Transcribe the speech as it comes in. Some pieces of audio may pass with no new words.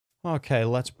Okay,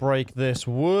 let's break this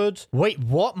wood. Wait,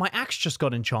 what? My axe just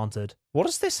got enchanted. What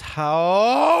is this?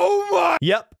 How?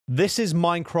 Yep, this is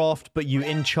Minecraft, but you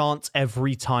enchant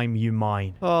every time you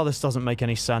mine. Oh, this doesn't make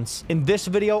any sense. In this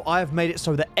video, I have made it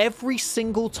so that every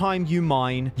single time you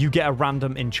mine, you get a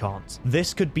random enchant.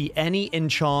 This could be any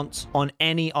enchant on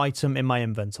any item in my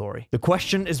inventory. The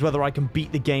question is whether I can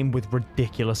beat the game with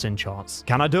ridiculous enchants.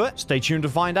 Can I do it? Stay tuned to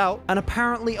find out. And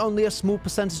apparently only a small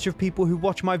percentage of people who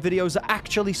watch my videos are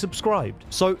actually subscribed.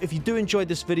 So if you do enjoy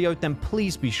this video, then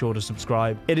please be sure to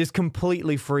subscribe. It is completely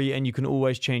free and you can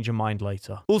always change your mind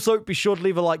later. Also, be sure to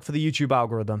leave a like for the YouTube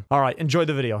algorithm. All right, enjoy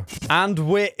the video. And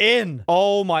we're in.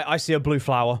 Oh my, I see a blue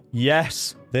flower.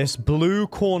 Yes. This blue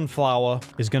cornflower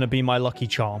is going to be my lucky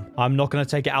charm. I'm not going to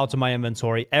take it out of my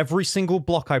inventory. Every single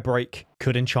block I break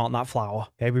could enchant that flower.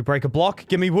 Okay, we break a block.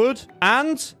 Give me wood.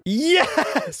 And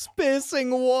yes,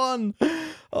 piercing 1.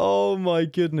 Oh my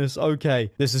goodness.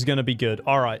 Okay, this is going to be good.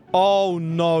 All right. Oh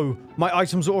no, my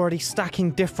items are already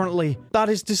stacking differently. That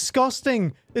is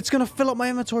disgusting. It's going to fill up my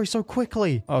inventory so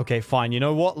quickly. Okay, fine. You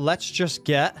know what? Let's just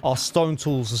get our stone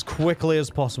tools as quickly as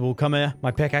possible. Come here.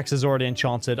 My pickaxe is already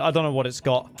enchanted. I don't know what it's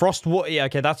got. Frost wood. Yeah,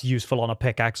 okay, that's useful on a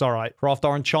pickaxe. All right. Craft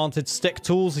our enchanted stick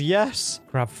tools. Yes.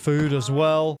 Grab food as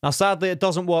well. Now, sadly, it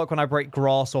doesn't work when I break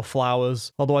grass or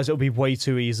flowers. Otherwise, it'll be way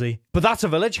too easy. But that's a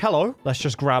village. Hello. Let's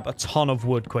just grab a ton of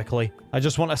wood quickly. I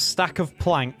just want a stack of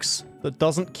planks that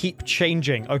doesn't keep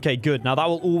changing. Okay, good. Now, that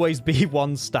will always be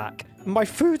 1 stack. My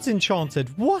food's enchanted.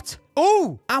 What?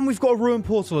 Oh, and we've got a ruin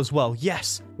portal as well.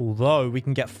 Yes. Although we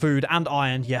can get food and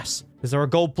iron. Yes. Is there a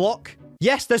gold block?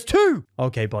 Yes, there's 2.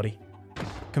 Okay, buddy.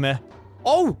 Come here.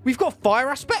 Oh, we've got fire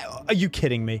aspect. Are you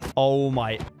kidding me? Oh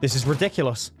my. This is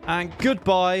ridiculous. And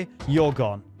goodbye. You're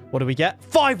gone. What do we get?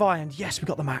 5 iron. Yes, we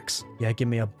got the max. Yeah, give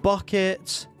me a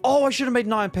bucket. Oh, I should have made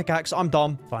an iron pickaxe. I'm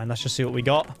dumb. Fine, let's just see what we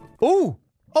got. Oh,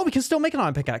 we can still make an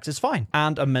iron pickaxe. It's fine.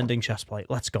 And a mending chest plate.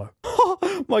 Let's go.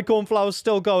 My cornflower's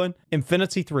still going.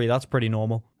 Infinity 3. That's pretty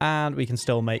normal. And we can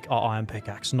still make our iron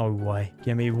pickaxe. No way.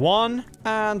 Give me 1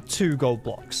 and 2 gold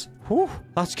blocks. Whew,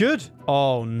 that's good.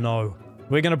 Oh, no.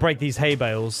 We're going to break these hay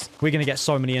bales. We're going to get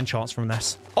so many enchants from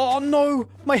this. Oh, no.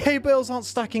 My hay bales aren't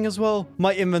stacking as well.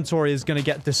 My inventory is going to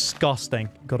get disgusting.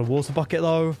 Got a water bucket,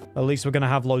 though. At least we're going to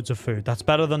have loads of food. That's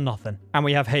better than nothing. And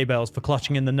we have hay bales for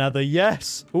clutching in the nether.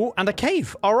 Yes. Oh, and a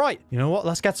cave. All right. You know what?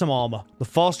 Let's get some armor. The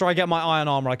faster I get my iron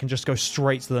armor, I can just go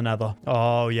straight to the nether.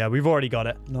 Oh, yeah. We've already got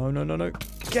it. No, no, no, no.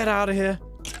 Get out of here.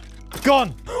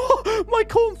 Gone. My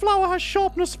cornflower has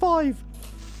sharpness 5.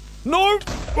 No.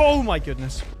 Oh, my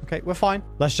goodness. Okay, we're fine.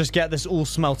 Let's just get this all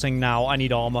smelting now. I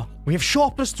need armor. We have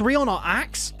sharpness 3 on our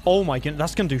axe. Oh my goodness,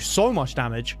 that's going to do so much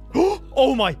damage.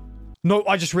 Oh my. No,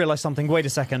 I just realized something. Wait a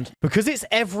second. Because it's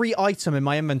every item in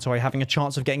my inventory having a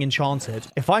chance of getting enchanted,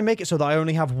 if I make it so that I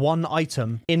only have 1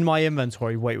 item in my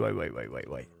inventory. Wait.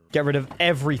 Get rid of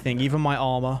everything, even my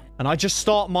armor. And I just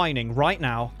start mining right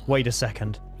now. Wait a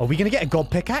second. Are we going to get a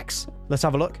god pickaxe? Let's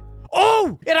have a look.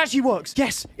 Oh, it actually works.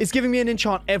 Yes, it's giving me an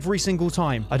enchant every single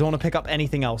time. I don't want to pick up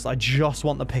anything else. I just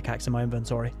want the pickaxe in my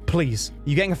inventory. Please.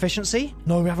 You getting efficiency?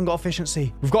 No, we haven't got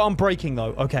efficiency. We've got unbreaking,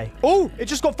 though. Okay. Oh, it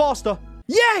just got faster.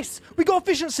 Yes, we got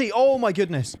efficiency. Oh, my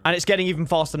goodness. And it's getting even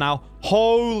faster now.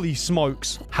 Holy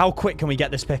smokes. How quick can we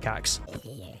get this pickaxe?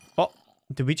 Oh,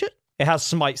 did we just? It has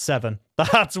smite 7.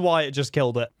 That's why it just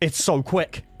killed it. It's so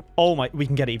quick. Oh, my. We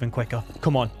can get it even quicker.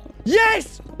 Come on.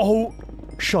 Yes. Oh,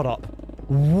 shut up.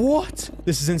 What?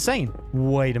 This is insane.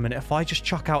 Wait a minute. If I just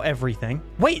chuck out everything.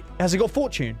 Wait, has it got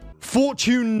fortune?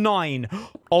 Fortune 9.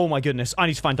 Oh my goodness. I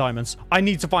need to find diamonds. I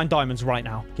need to find diamonds right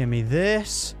now. Give me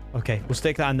this. Okay, we'll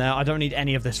stick that in there. I don't need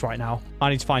any of this right now. I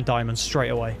need to find diamonds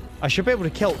straight away. I should be able to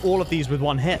kill all of these with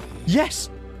 1 hit. Yes.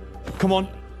 Come on.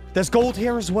 There's gold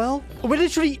here as well.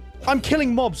 I'm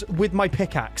killing mobs with my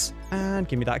pickaxe. And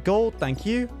give me that gold. Thank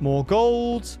you. More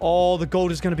gold. Oh, the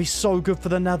gold is going to be so good for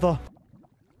the nether.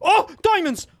 Oh,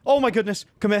 diamonds! Oh my goodness.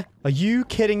 Come here. Are you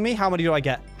kidding me? How many do I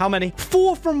get? How many?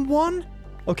 4 from 1?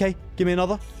 Okay, give me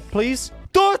another, please.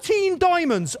 13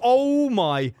 diamonds! Oh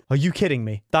my. Are you kidding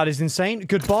me? That is insane.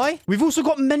 Goodbye. We've also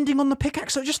got mending on the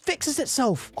pickaxe, so it just fixes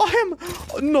itself.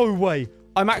 No way.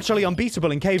 I'm actually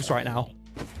unbeatable in caves right now.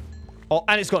 Oh,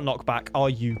 and it's got knockback. Are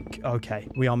you... Okay.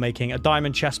 We are making a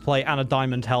diamond chest plate and a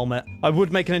diamond helmet. I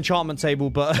would make an enchantment table,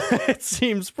 but it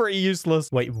seems pretty useless.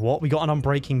 Wait, what? We got an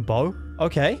unbreaking bow?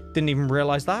 Okay. Didn't even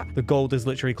realize that. The gold is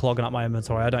literally clogging up my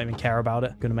inventory. I don't even care about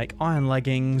it. Gonna make iron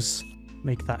leggings.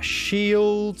 Make that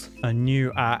shield. A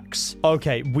new axe.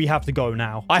 Okay, we have to go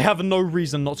now. I have no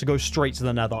reason not to go straight to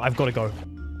the nether. I've got to go.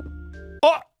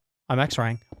 Oh! I'm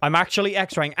X-raying. I'm actually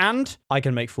X-raying, and I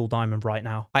can make full diamond right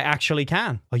now. I actually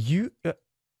can. Are you...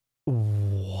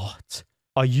 What?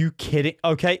 Are you kidding?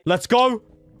 Okay, let's go.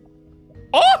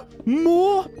 Oh,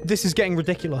 more. This is getting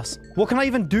ridiculous. What can I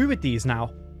even do with these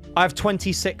now? I have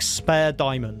 26 spare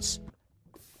diamonds.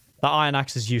 That iron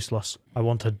axe is useless. I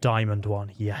want a diamond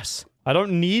one. Yes. I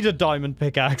don't need a diamond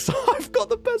pickaxe. I've got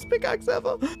the best pickaxe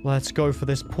ever. Let's go for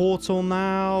this portal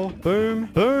now. Boom,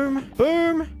 boom,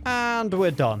 boom. And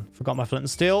we're done. Forgot my flint and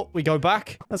steel. We go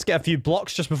back. Let's get a few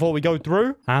blocks just before we go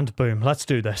through. And boom. Let's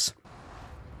do this.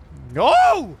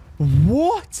 Oh!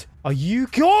 What? Are you...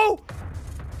 Go!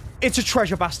 It's a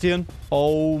treasure bastion.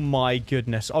 Oh my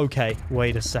goodness. Okay,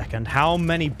 wait a second. How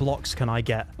many blocks can I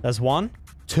get? There's 1,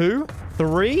 2,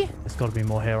 3. There's got to be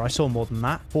more here. I saw more than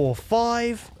that. 4,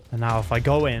 5. And now if I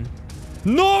go in...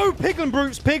 No! Piglin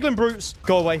brutes! Piglin brutes!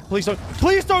 Go away. Please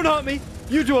don't hurt me.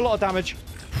 You do a lot of damage.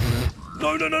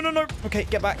 No, no, no, no, no. Okay,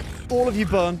 get back. All of you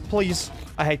burn. Please.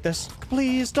 I hate this.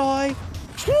 Please die.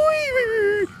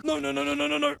 No, no, no, no, no,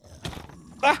 no, no.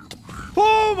 Ah!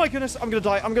 Oh my goodness, I'm gonna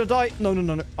die. I'm gonna die. No, no,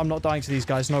 no, no. I'm not dying to these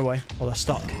guys. No way. Oh, they're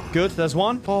stuck. Good, there's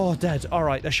one. Oh, dead. All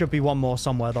right, there should be one more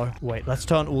somewhere, though. Wait, let's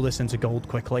turn all this into gold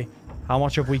quickly. How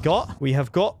much have we got? We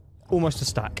have got almost a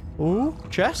stack. Ooh,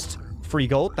 chest. Free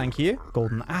gold, thank you.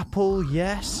 Golden apple,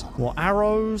 yes. More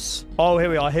arrows. Oh, here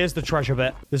we are. Here's the treasure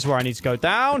bit. This is where I need to go.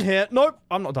 Down here. Nope,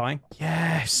 I'm not dying.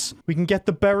 Yes. We can get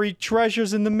the buried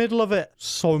treasures in the middle of it.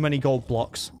 So many gold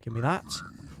blocks. Give me that.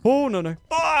 Oh, no, no.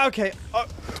 Oh, okay.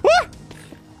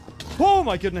 Oh,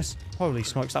 my goodness. Holy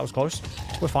smokes, that was close.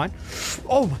 We're fine.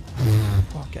 Oh,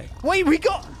 my. Okay. Wait, we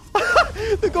got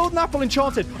the golden apple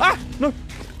enchanted. Ah, no.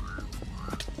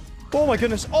 Oh, my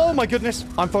goodness. Oh, my goodness.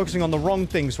 I'm focusing on the wrong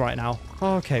things right now.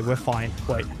 Okay, we're fine.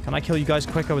 Wait, can I kill you guys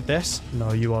quicker with this?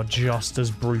 No, you are just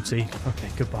as brutey. Okay,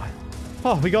 goodbye.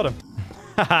 Oh, we got him.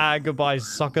 Haha, goodbye,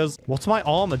 suckers. What's my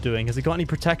armor doing? Has it got any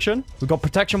protection? We've got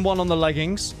protection 1 on the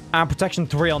leggings and protection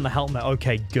 3 on the helmet.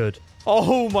 Okay, good.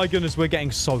 Oh my goodness, we're getting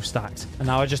so stacked. And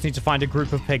now I just need to find a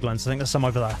group of piglins. I think there's some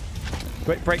over there.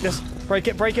 Wait, break this. Break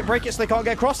it, break it, break it so they can't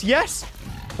get across. Yes!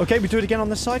 Okay, we do it again on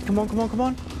this side. Come on, come on, come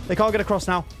on. They can't get across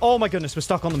now. Oh my goodness, we're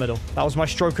stuck on the middle. That was my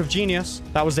stroke of genius.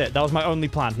 That was it. That was my only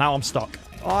plan. Now I'm stuck.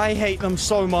 I hate them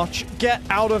so much. Get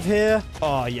out of here.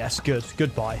 Oh, yes, good.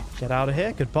 Goodbye. Get out of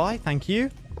here. Goodbye. Thank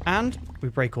you. And we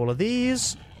break all of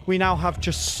these. We now have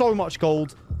just so much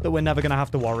gold that we're never going to have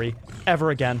to worry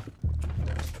ever again.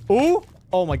 Ooh.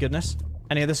 Oh, my goodness.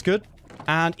 Any of this good?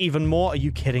 And even more. Are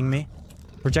you kidding me?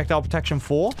 Projectile protection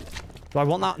 4. Do I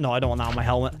want that? No, I don't want that on my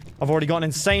helmet. I've already got an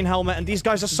insane helmet, and these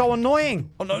guys are so annoying.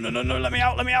 Oh, no, no, no, no. Let me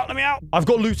out, let me out, let me out. I've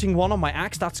got looting 1 on my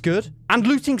axe. That's good. And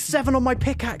looting 7 on my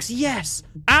pickaxe. Yes.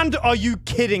 And are you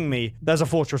kidding me? There's a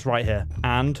fortress right here.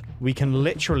 And we can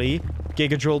literally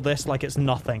giga drill this like it's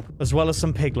nothing. As well as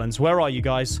some piglins. Where are you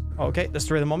guys? Okay, there's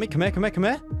 3 of them on me. Come here, come here, come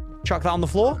here. Chuck that on the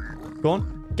floor. Go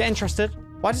on. Get interested.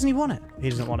 Why doesn't he want it? He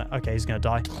doesn't want it. Okay, he's going to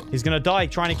die. He's going to die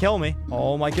trying to kill me.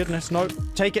 Oh, my goodness. No.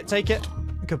 Take it, take it.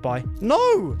 Goodbye.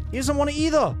 No! He doesn't want it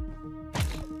either.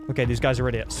 Okay, these guys are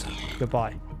idiots.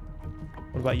 Goodbye.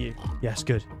 What about you? Yes,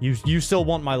 good. You still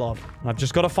want my love. And I've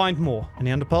just got to find more.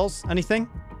 Any underpearls? Anything?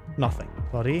 Nothing.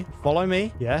 Buddy, follow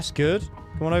me. Yes, good.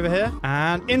 Come on over here.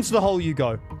 And into the hole you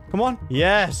go. Come on.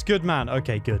 Yes, good man.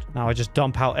 Okay, good. Now I just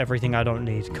dump out everything I don't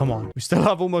need. Come on. We still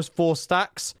have almost 4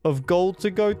 stacks of gold to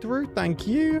go through. Thank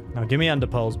you. Now give me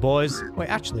underpearls, boys. Wait,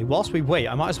 actually, whilst we wait,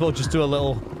 I might as well just do a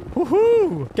little...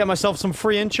 Woohoo! Get myself some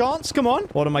free enchants. Come on.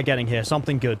 What am I getting here?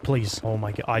 Something good, please. Oh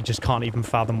my god. I just can't even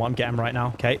fathom what I'm getting right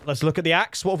now. Okay, let's look at the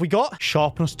axe. What have we got?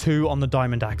 Sharpness 2 on the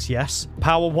diamond axe. Yes.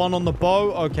 Power 1 on the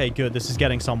bow. Okay, good. This is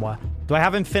getting somewhere. Do I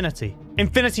have infinity?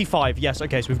 Infinity 5. Yes.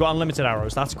 Okay, so we've got unlimited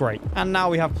arrows. That's great. And now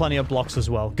we have plenty of blocks as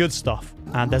well. Good stuff.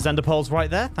 And there's ender pearls right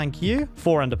there. Thank you.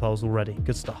 4 ender pearls already.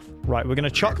 Good stuff. Right, we're going to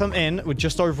chuck them in with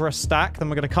just over a stack. Then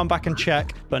we're going to come back and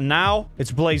check. But now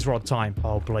it's blaze rod time.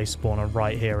 Oh, blaze spawner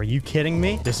right here. Are you kidding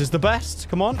me? This is the best.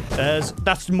 Come on.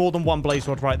 That's more than 1 blaze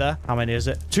rod right there. How many is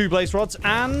it? 2 blaze rods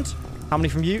and... How many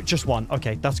from you? Just 1.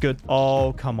 Okay, that's good.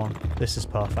 Oh, come on. This is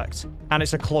perfect. And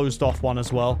it's a closed off one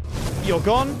as well. You're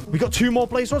gone. We got 2 more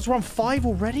blaze rods. We're on 5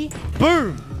 already.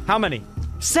 Boom. How many?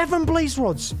 7 blaze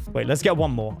rods. Wait, let's get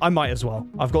 1 more. I might as well.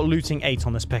 I've got looting 8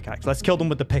 on this pickaxe. Let's kill them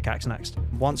with the pickaxe next.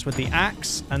 Once with the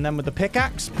axe and then with the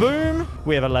pickaxe. Boom.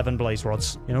 We have 11 blaze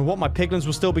rods. You know what? My piglins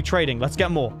will still be trading. Let's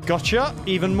get more. Gotcha.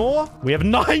 Even more. We have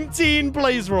 19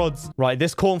 blaze rods. Right,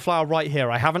 this cornflower right here.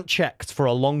 I haven't checked for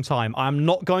a long time. I'm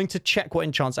not going to check what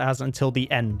enchants it has until the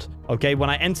end. Okay,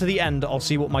 when I enter the end, I'll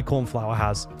see what my cornflower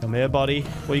has. Come here, buddy.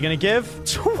 What are you going to give?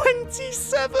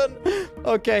 27.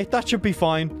 Okay, that should be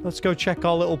fine. Let's go check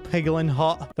our little piglin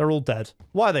hut. They're all dead.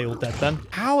 Why are they all dead then?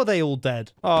 How are they all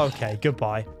dead? Okay,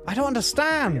 goodbye. I don't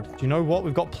understand. Do you know what?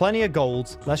 We've got plenty of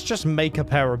gold. Let's just make a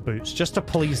pair of boots just to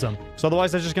please them. So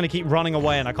otherwise they're just going to keep running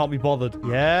away and I can't be bothered.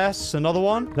 Yes, another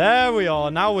one. There we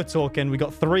are. Now we're talking. We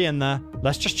got 3 in there.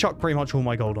 Let's just chuck pretty much all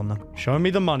my gold on them. Show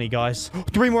me the money, guys.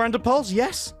 3 more ender pearls?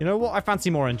 Yes. You know what? I fancy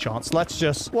more enchants. Let's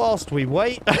just, whilst we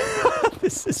wait.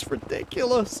 This is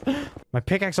ridiculous. My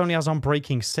pickaxe only has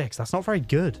Unbreaking 6. That's not very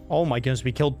good. Oh my goodness,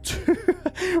 we killed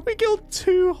 2. We killed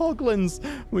 2 hoglins.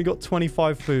 We got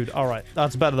 25 food. All right,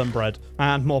 that's better than bread.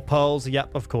 And more pearls.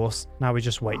 Yep, of course. Now we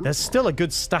just wait. There's still a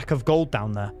good stack of gold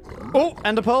down there. Oh,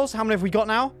 ender pearls. How many have we got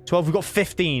now? 12. We've got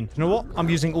 15. You know what? I'm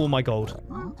using all my gold.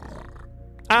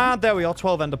 And there we are.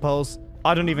 12 ender pearls.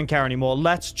 I don't even care anymore.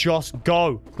 Let's just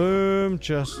go. Boom.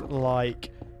 Just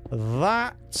like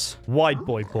that. Wide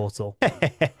boy portal.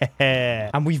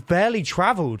 And we've barely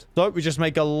traveled. So we just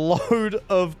make a load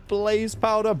of blaze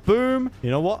powder. Boom.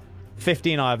 You know what?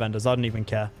 15 eye vendors. I don't even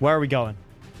care. Where are we going?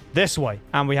 This way.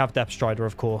 And we have Depth Strider,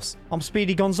 of course. I'm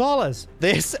Speedy Gonzalez.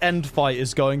 This end fight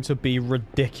is going to be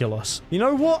ridiculous. You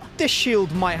know what? This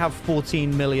shield might have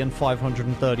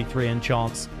 14,533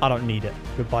 enchants. I don't need it.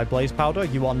 Goodbye, Blaze Powder.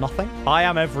 You are nothing. I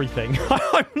am everything.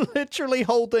 I'm literally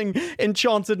holding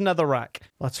enchanted netherrack.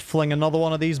 Let's fling another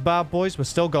one of these bad boys. We're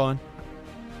still going.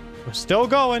 We're still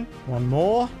going. One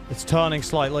more. It's turning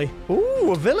slightly.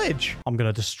 Ooh, a village. I'm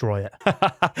going to destroy it.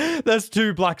 There's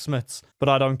 2 blacksmiths, but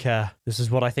I don't care. This is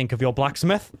what I think of your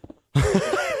blacksmith.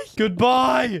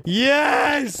 Goodbye.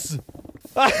 Yes.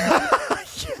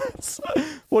 Yes.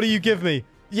 What do you give me?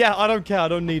 Yeah, I don't care. I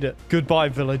don't need it. Goodbye,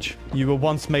 village. You were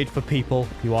once made for people.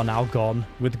 You are now gone.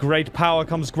 With great power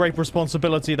comes great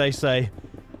responsibility, they say.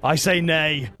 I say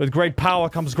nay. With great power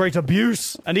comes great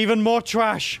abuse and even more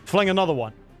trash. Fling another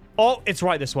one. Oh, it's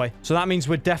right this way. So that means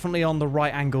we're definitely on the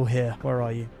right angle here. Where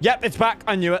are you? Yep, it's back.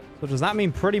 I knew it. So does that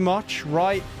mean pretty much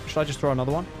right? Should I just throw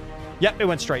another one? Yep, it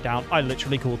went straight down. I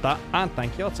literally called that. And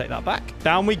thank you. I'll take that back.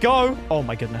 Down we go. Oh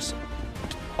my goodness.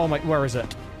 Oh my, where is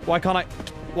it? Why can't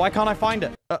I find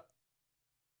it?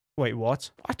 Wait, what?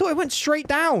 I thought it went straight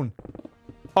down.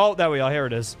 Oh, there we are. Here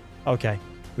it is. Okay.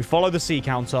 We follow the sea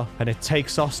counter, and it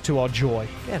takes us to our joy.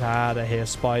 Get out of here,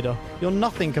 spider. You're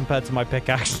nothing compared to my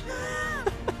pickaxe.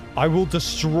 I will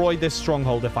destroy this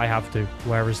stronghold if I have to.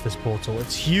 Where is this portal?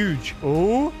 It's huge.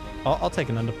 Ooh. Oh, I'll take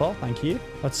an ender pearl. Thank you.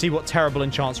 Let's see what terrible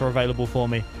enchants are available for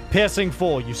me. Piercing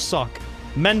 4. You suck.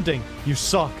 Mending. You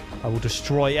suck. I will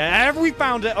destroy... We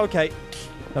found it. Okay.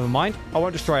 Never mind. I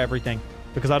won't destroy everything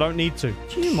because I don't need to.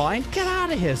 Do you mind? Get out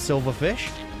of here,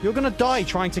 silverfish. You're going to die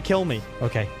trying to kill me.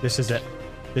 Okay. This is it.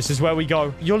 This is where we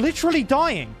go. You're literally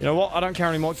dying. You know what? I don't care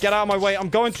anymore. Get out of my way. I'm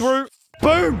going through.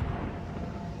 Boom.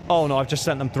 Oh, no, I've just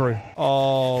sent them through.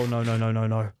 Oh, no, no, no, no,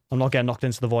 no. I'm not getting knocked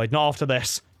into the void. Not after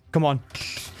this. Come on.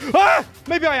 Ah!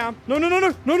 Maybe I am. No, no, no,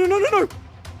 no. No, no, no, no, no.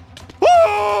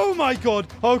 Oh, my God.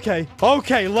 Okay.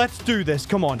 Okay, let's do this.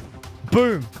 Come on.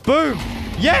 Boom. Boom.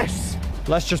 Yes.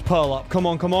 Let's just pearl up. Come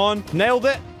on, come on. Nailed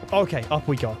it. Okay, up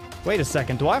we go. Wait a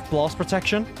second. Do I have blast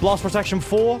protection? Blast protection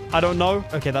 4? I don't know.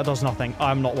 Okay, that does nothing.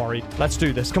 I'm not worried. Let's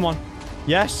do this. Come on.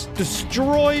 Yes.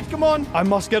 Destroyed. Come on. I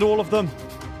must get all of them.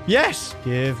 Yes!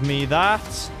 Give me that.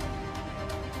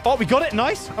 Oh, we got it.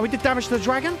 Nice. And we did damage to the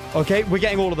dragon. Okay, we're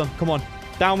getting all of them. Come on.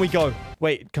 Down we go.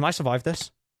 Wait, can I survive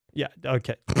this? Yeah,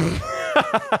 okay.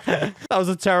 That was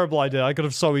a terrible idea. I could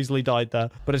have so easily died there.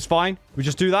 But it's fine. We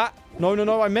just do that. No, no,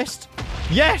 no. I missed.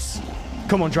 Yes!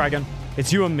 Come on, dragon.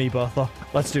 It's you and me, Bertha.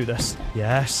 Let's do this.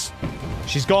 Yes.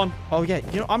 She's gone. Oh, yeah.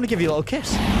 You know, I'm going to give you a little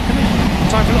kiss. Come here.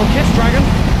 Time for a little kiss, dragon.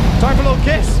 Time for a little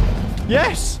kiss.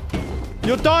 Yes!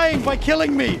 You're dying by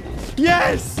killing me.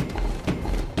 Yes!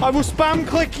 I will spam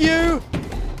click you.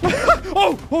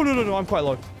 Oh! Oh, no, no, no. I'm quite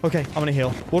low. Okay, I'm going to heal.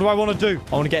 What do I want to do?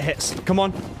 I want to get hits. Come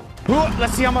on. Ooh,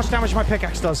 let's see how much damage my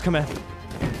pickaxe does. Come here.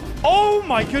 Oh,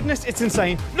 my goodness. It's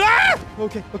insane. Ah!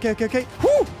 Okay, okay, okay, okay.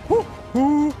 Woo, woo,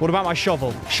 woo. What about my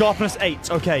shovel? Sharpness 8.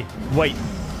 Okay, wait.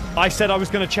 I said I was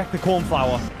going to check the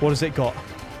cornflower. What has it got?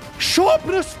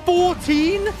 Sharpness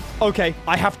 14? Okay,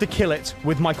 I have to kill it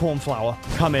with my cornflower.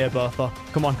 Come here, Bertha.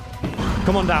 Come on.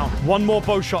 Come on down. One more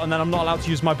bow shot, and then I'm not allowed to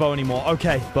use my bow anymore.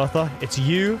 Okay, Bertha, it's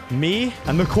you, me,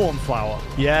 and the cornflower.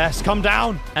 Yes, come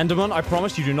down. Enderman, I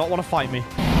promise you do not want to fight me.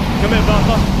 Come here,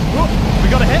 Bertha. Oh, we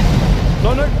got a hit.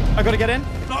 No, no, I got to get in.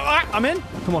 I'm in.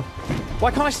 Come on.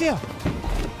 Why can't I see her?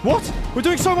 What? We're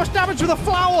doing so much damage with a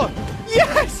flower.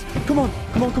 Yes! Come on.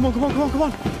 Come on, come on, come on, come on, come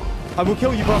on. I will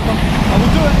kill you, Bertha. I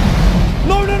will do it.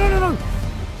 No, no, no, no, no.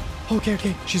 Okay,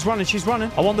 okay. She's running. She's running.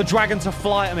 I want the dragon to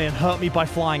fly at me and hurt me by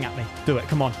flying at me. Do it.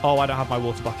 Come on. Oh, I don't have my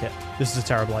water bucket. This is a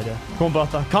terrible idea. Come on,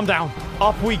 Bertha. Come down.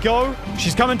 Up we go.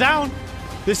 She's coming down.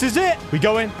 This is it. We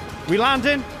go in. We land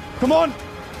in. Come on.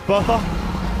 Bertha.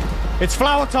 It's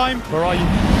flower time. Where are you?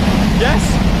 Yes.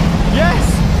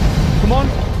 Yes. Come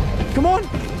on. Come on.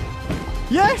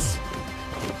 Yes.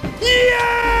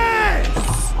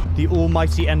 Yes! The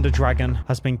almighty Ender Dragon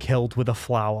has been killed with a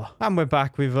flower. And we're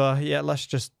back. We've, yeah, let's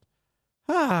just...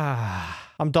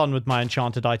 I'm done with my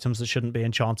enchanted items that shouldn't be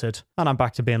enchanted. And I'm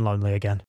back to being lonely again.